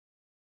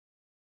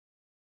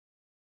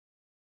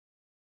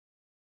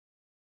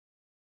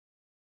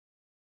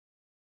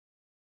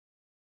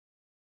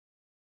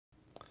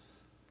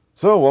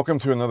So welcome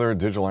to another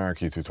Digital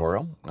Anarchy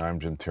tutorial. I'm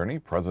Jim Tierney,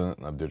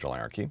 president of Digital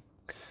Anarchy.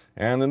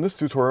 And in this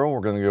tutorial, we're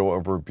going to go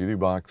over Beauty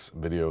Box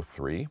Video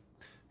 3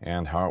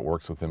 and how it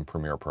works within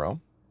Premiere Pro.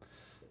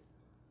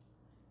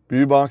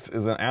 Beauty Box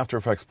is an After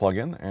Effects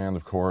plugin, and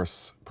of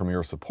course,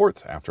 Premiere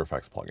supports After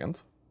Effects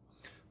plugins.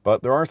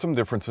 But there are some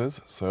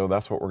differences, so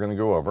that's what we're going to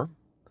go over.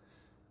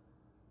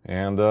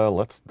 And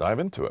let's dive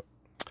into it.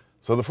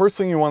 So the first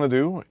thing you want to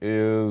do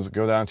is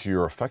go down to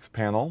your Effects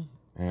panel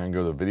and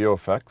go to Video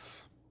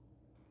Effects.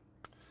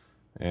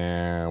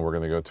 And we're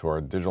going to go to our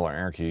Digital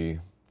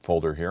Anarchy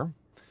folder here,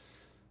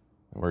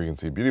 where you can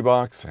see Beauty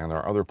Box and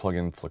our other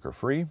plugin, Flicker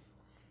Free.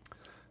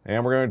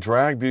 And we're going to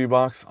drag Beauty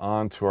Box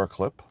onto our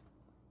clip.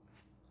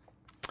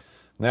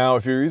 Now,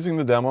 if you're using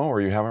the demo or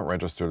you haven't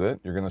registered it,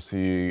 you're going to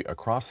see a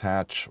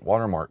crosshatch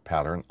watermark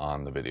pattern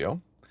on the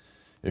video.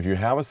 If you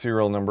have a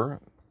serial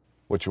number,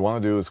 what you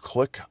want to do is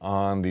click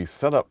on the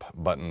Setup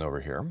button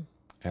over here,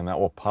 and that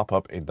will pop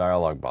up a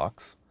dialog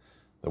box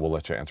that will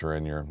let you enter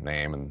in your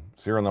name and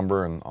serial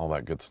number and all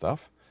that good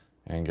stuff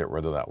and get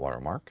rid of that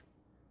watermark.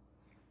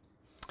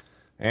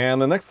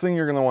 And the next thing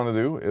you're going to want to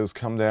do is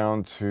come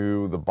down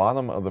to the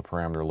bottom of the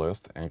parameter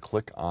list and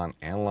click on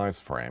Analyze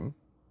Frame.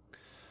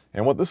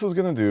 And what this is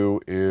going to do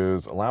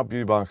is allow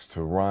Beauty Box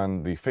to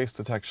run the face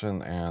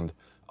detection and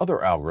other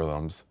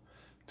algorithms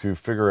to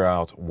figure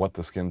out what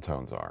the skin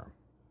tones are.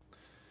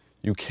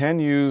 You can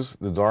use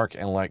the dark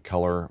and light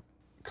color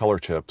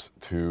chips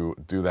to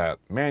do that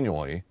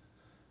manually.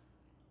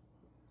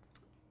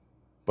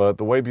 But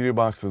the way Beauty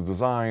Box is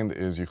designed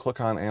is you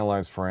click on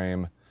Analyze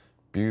Frame,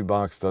 Beauty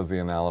Box does the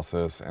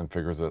analysis and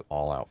figures it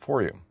all out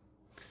for you.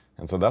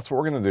 And so that's what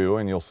we're going to do,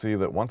 and you'll see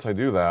that once I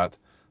do that,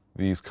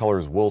 these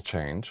colors will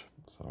change.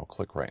 So I'll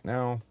click right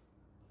now,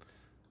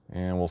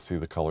 and we'll see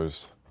the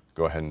colors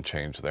go ahead and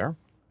change there.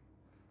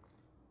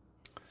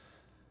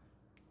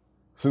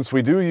 Since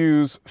we do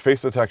use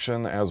face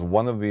detection as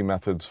one of the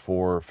methods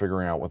for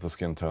figuring out what the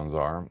skin tones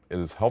are, it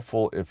is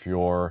helpful if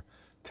your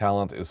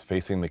talent is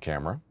facing the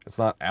camera. It's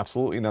not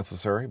absolutely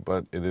necessary,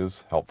 but it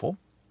is helpful.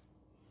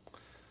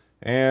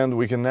 And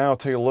we can now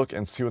take a look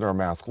and see what our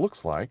mask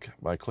looks like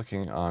by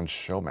clicking on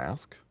Show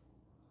Mask.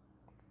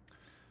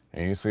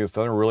 And you see it's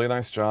done a really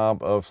nice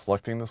job of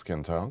selecting the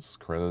skin tones,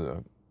 created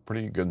a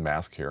pretty good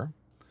mask here.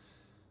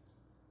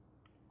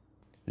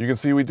 You can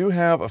see we do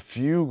have a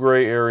few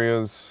gray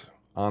areas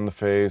on the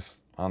face,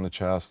 on the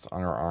chest,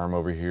 on our arm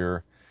over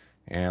here.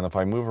 And if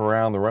I move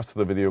around the rest of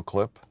the video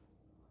clip,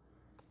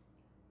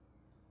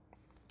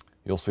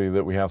 you'll see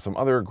that we have some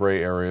other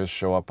gray areas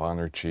show up on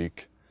her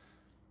cheek.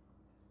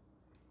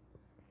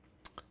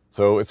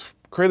 So it's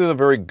created a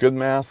very good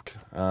mask.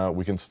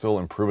 We can still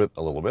improve it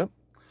a little bit.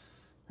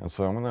 And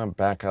so I'm going to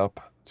back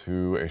up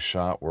to a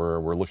shot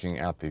where we're looking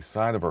at the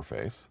side of her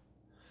face.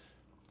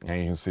 And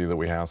you can see that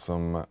we have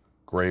some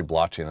gray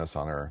blotchiness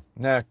on her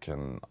neck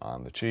and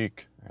on the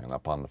cheek and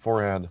up on the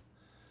forehead.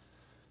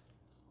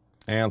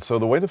 And so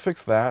the way to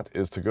fix that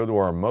is to go to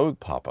our Mode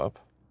pop-up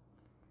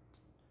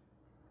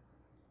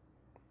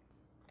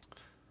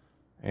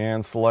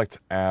and select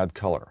Add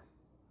Color.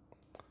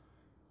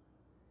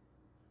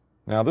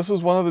 Now this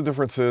is one of the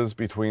differences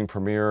between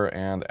Premiere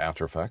and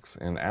After Effects.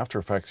 In After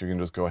Effects you can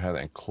just go ahead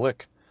and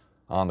click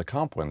on the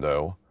comp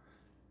window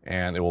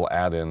and it will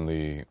add in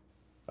the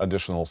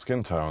additional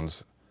skin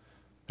tones,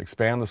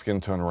 expand the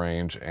skin tone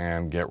range,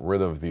 and get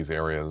rid of these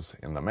areas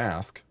in the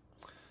mask.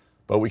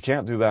 But we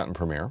can't do that in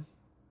Premiere.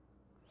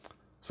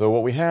 So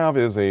what we have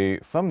is a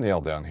thumbnail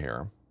down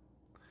here.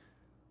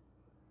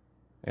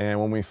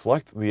 And when we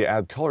select the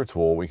Add Color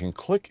tool, we can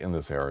click in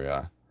this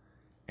area,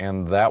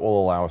 and that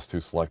will allow us to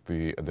select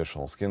the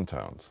additional skin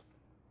tones.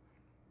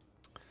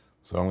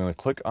 So I'm going to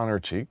click on her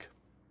cheek.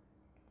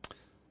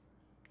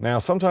 Now,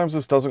 sometimes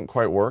this doesn't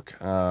quite work.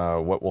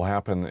 What will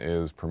happen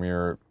is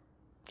Premiere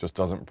just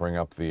doesn't bring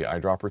up the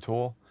eyedropper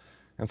tool.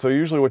 And so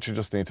usually what you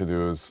just need to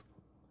do is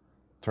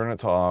turn it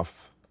to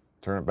off,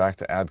 turn it back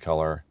to Add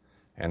Color,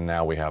 and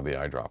now we have the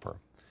eyedropper.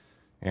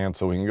 And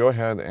so we can go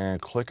ahead and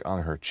click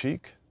on her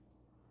cheek.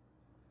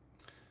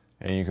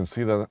 And you can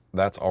see that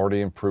that's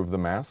already improved the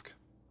mask.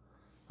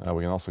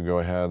 We can also go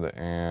ahead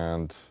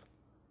and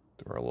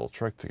do our little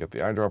trick to get the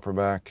eyedropper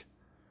back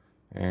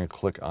and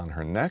click on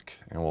her neck,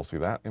 and we'll see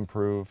that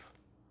improve.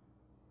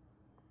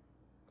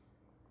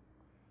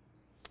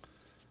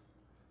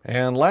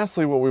 And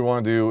lastly, what we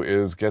want to do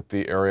is get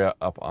the area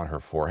up on her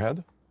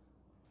forehead.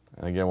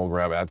 And again, we'll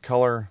grab Add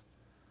Color.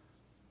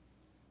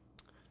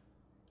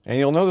 And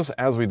you'll notice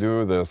as we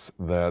do this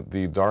that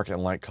the dark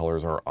and light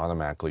colors are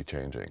automatically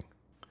changing.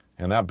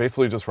 And that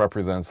basically just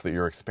represents that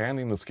you're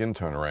expanding the skin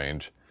tone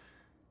range,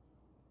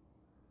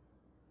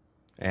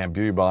 and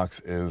Beauty Box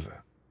is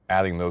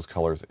adding those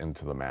colors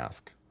into the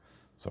mask.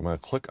 So I'm going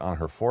to click on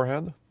her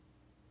forehead,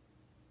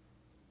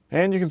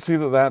 and you can see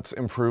that that's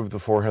improved the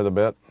forehead a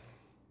bit.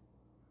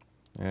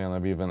 And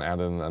I've even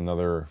added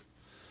another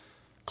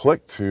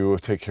click to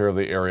take care of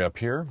the area up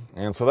here.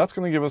 And so that's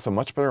going to give us a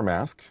much better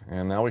mask.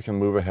 And now we can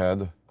move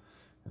ahead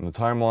in the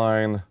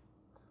timeline.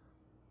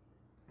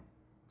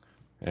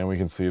 And we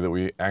can see that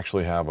we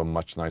actually have a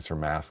much nicer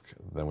mask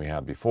than we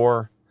had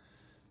before.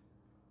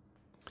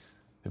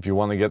 If you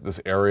want to get this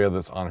area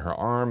that's on her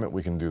arm,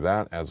 we can do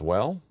that as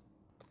well.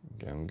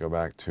 Again, go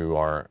back to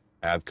our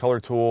Add Color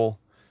tool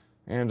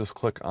and just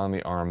click on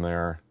the arm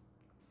there.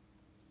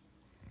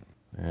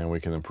 And we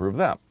can improve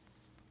that.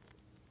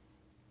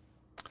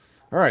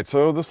 All right,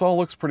 so this all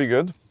looks pretty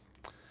good.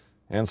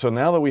 And so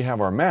now that we have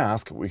our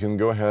mask, we can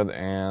go ahead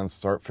and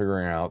start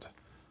figuring out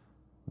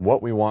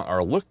what we want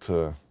our look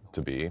to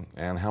be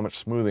and how much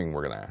smoothing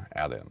we're going to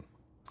add in.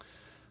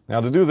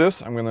 Now to do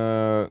this, I'm going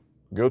to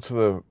go to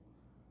the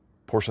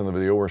portion of the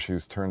video where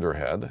she's turned her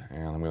head,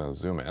 and I'm going to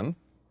zoom in.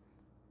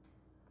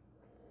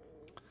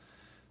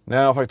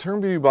 Now if I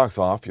turn Beauty Box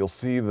off, you'll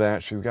see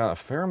that she's got a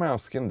fair amount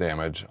of skin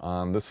damage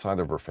on this side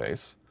of her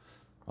face,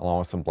 along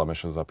with some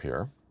blemishes up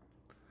here.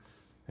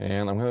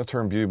 And I'm going to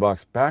turn Beauty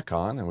Box back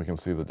on, and we can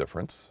see the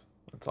difference.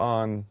 It's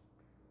on,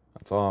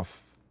 it's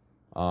off,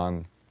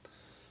 on.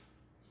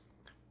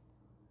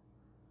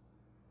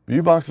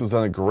 Beauty Box has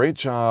done a great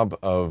job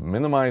of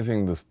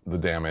minimizing the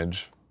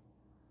damage,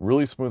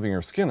 really smoothing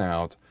her skin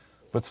out,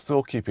 but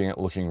still keeping it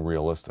looking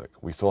realistic.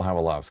 We still have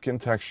a lot of skin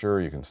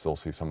texture. You can still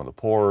see some of the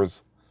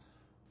pores.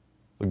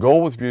 The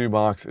goal with Beauty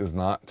Box is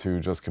not to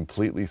just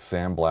completely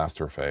sandblast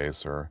her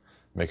face or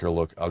make her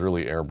look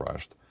utterly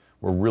airbrushed.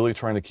 We're really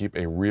trying to keep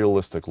a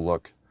realistic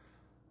look,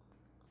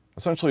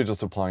 essentially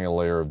just applying a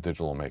layer of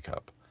digital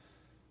makeup.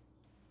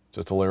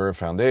 Just a layer of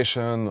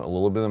foundation, a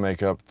little bit of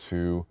makeup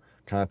to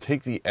kind of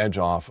take the edge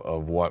off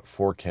of what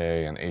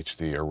 4K and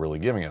HD are really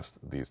giving us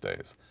these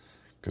days.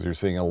 Because you're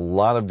seeing a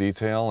lot of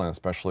detail, and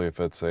especially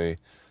if it's a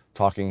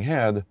talking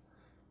head,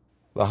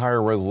 the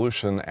higher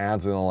resolution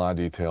adds in a lot of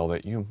detail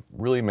that you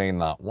really may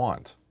not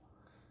want.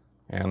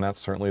 And that's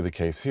certainly the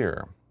case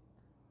here.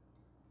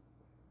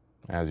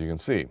 As you can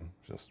see,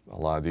 just a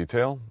lot of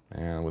detail.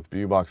 And with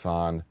Beauty Box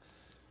on,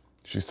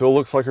 she still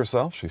looks like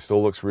herself. She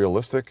still looks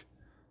realistic,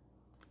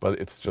 but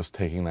it's just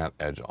taking that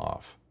edge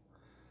off.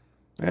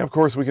 And of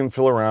course, we can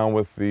fill around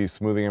with the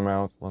smoothing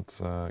amount.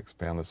 Let's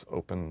expand this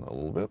open a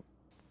little bit.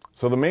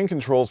 So the main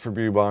controls for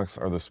Beauty Box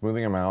are the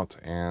smoothing amount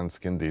and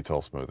skin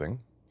detail smoothing.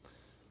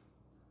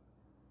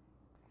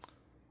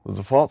 The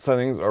default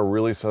settings are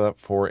really set up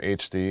for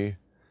HD.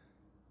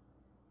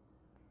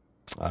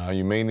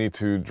 You may need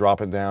to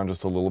drop it down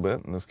just a little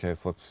bit. In this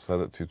case, let's set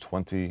it to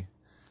 20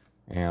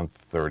 and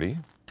 30.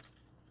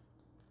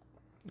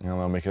 And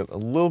I'll make it a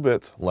little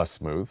bit less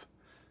smooth.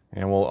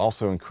 And we'll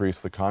also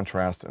increase the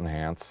contrast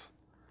enhance,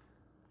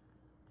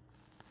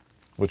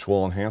 which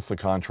will enhance the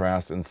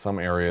contrast in some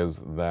areas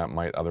that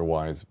might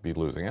otherwise be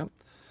losing it.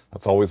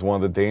 That's always one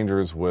of the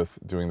dangers with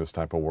doing this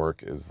type of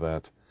work, is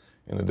that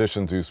in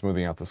addition to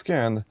smoothing out the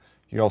skin,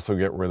 you also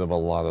get rid of a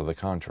lot of the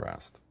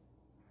contrast.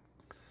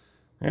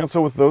 And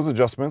so with those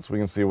adjustments, we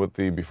can see what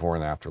the before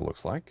and after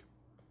looks like.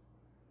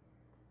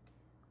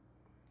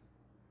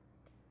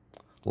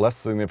 Less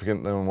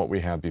significant than what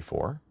we had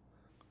before,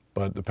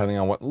 but depending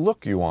on what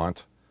look you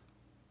want,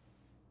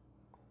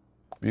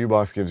 Beauty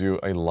Box gives you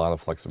a lot of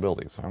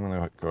flexibility. So I'm going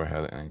to go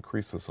ahead and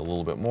increase this a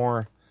little bit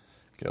more,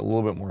 get a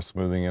little bit more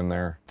smoothing in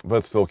there,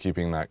 but still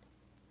keeping that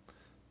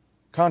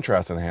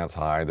contrast enhance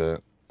high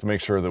to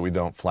make sure that we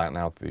don't flatten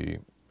out the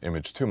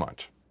image too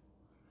much.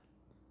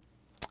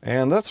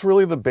 And that's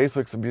really the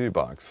basics of Beauty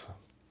Box.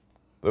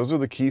 Those are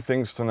the key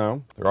things to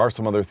know. There are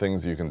some other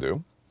things you can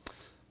do.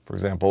 For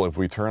example, if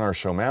we turn our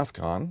show mask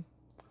on,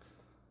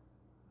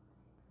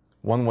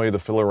 one way to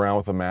fill around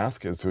with the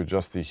mask is to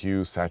adjust the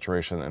hue,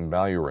 saturation, and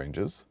value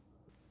ranges.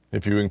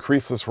 If you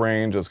increase this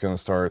range, it's going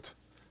to start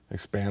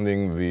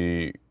expanding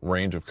the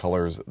range of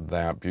colors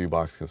that Beauty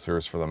Box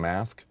considers for the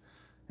mask,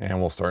 and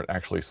we'll start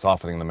actually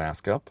softening the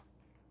mask up.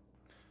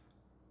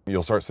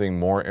 You'll start seeing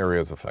more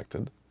areas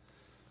affected.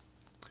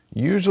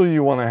 Usually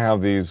you want to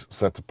have these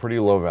set to pretty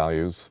low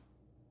values.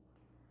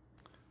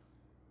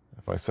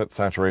 If I set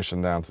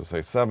saturation down to,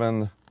 say,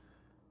 7,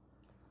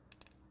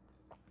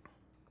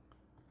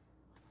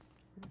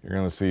 you're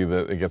going to see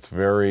that it gets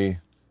very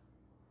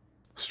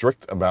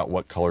strict about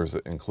what colors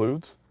it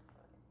includes.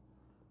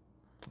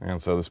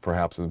 And so this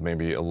perhaps is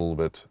maybe a little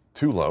bit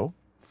too low.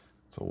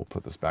 So we'll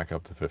put this back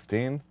up to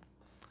 15.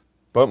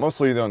 But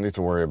mostly you don't need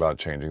to worry about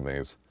changing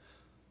these.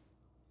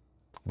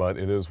 But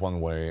it is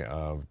one way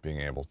of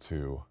being able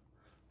to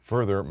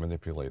further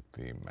manipulate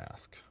the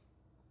mask.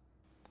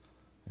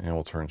 And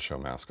we'll turn show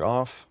mask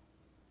off.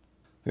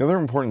 The other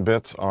important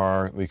bits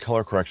are the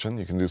color correction.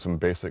 You can do some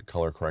basic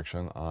color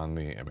correction on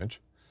the image.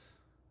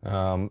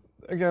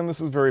 Again,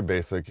 this is very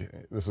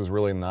basic. This is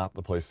really not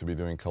the place to be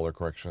doing color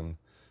correction.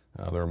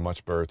 There are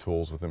much better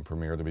tools within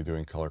Premiere to be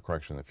doing color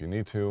correction if you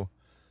need to.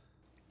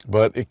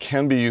 But it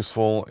can be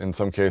useful in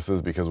some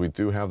cases because we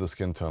do have the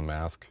skin tone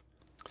mask.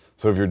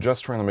 So if you're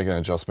just trying to make an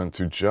adjustment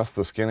to just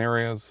the skin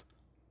areas,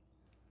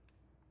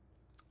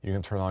 you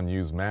can turn on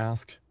Use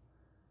Mask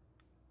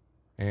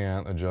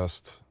and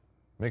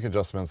make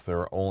adjustments that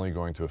are only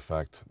going to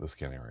affect the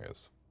skin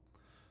areas.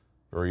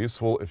 Very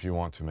useful if you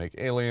want to make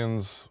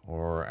aliens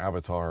or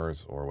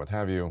avatars or what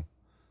have you,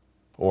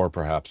 or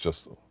perhaps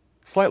just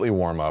slightly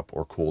warm up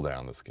or cool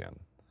down the skin.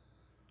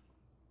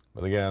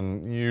 But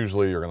again,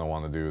 usually you're going to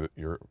want to do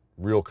your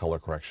real color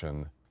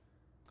correction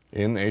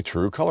in a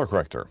true color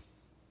corrector.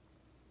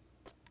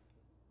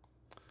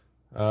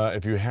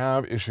 If you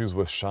have issues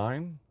with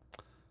shine,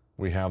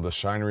 we have the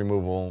shine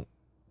removal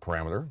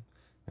parameter.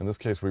 In this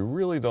case, we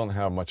really don't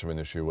have much of an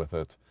issue with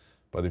it,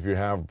 but if you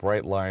have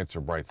bright lights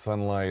or bright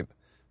sunlight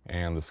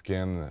and the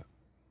skin,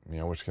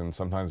 which can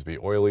sometimes be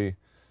oily,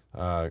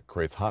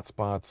 creates hot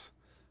spots,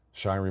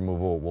 shine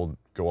removal will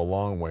go a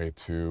long way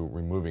to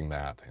removing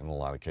that in a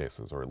lot of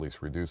cases, or at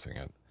least reducing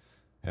it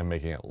and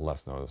making it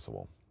less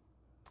noticeable.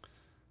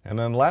 And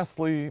then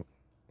lastly,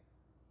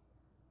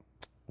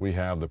 we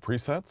have the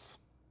presets.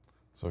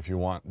 So if you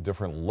want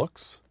different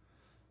looks,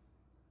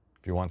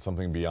 if you want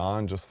something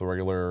beyond just the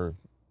regular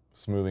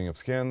smoothing of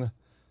skin,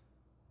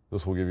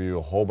 this will give you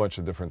a whole bunch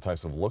of different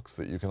types of looks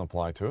that you can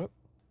apply to it.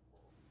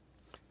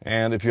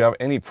 And if you have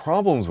any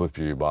problems with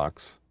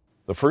Beautybox,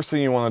 the first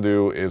thing you want to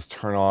do is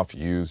turn off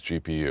Use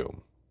GPU.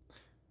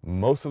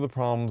 Most of the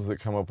problems that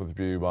come up with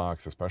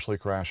Beautybox, especially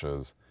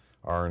crashes,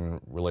 are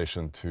in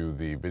relation to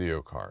the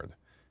video card.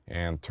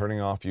 And turning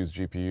off Use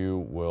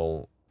GPU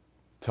will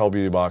tell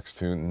Beautybox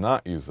to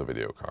not use the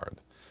video card.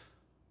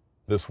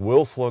 This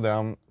will slow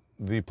down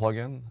the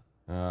plugin.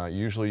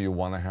 Usually you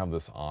want to have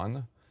this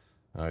on.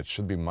 It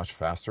should be much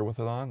faster with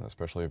it on,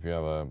 especially if you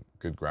have a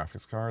good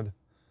graphics card.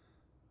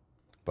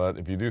 But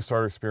if you do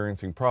start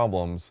experiencing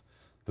problems,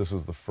 this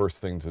is the first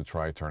thing to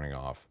try turning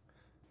off.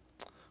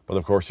 But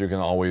of course, you can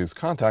always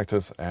contact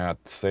us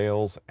at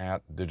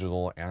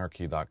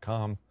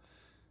sales@digitalanarchy.com.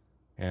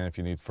 And if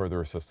you need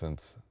further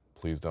assistance,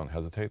 please don't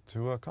hesitate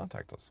to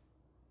contact us.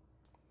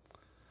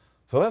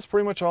 So that's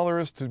pretty much all there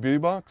is to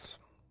Beautybox.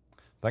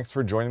 Thanks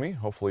for joining me.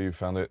 Hopefully you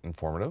found it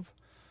informative.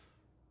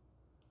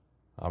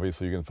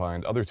 Obviously, you can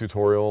find other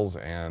tutorials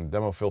and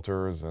demo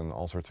filters and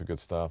all sorts of good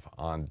stuff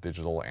on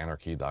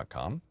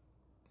digitalanarchy.com.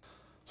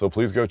 So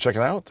please go check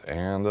it out.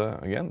 And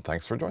again,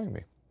 thanks for joining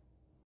me.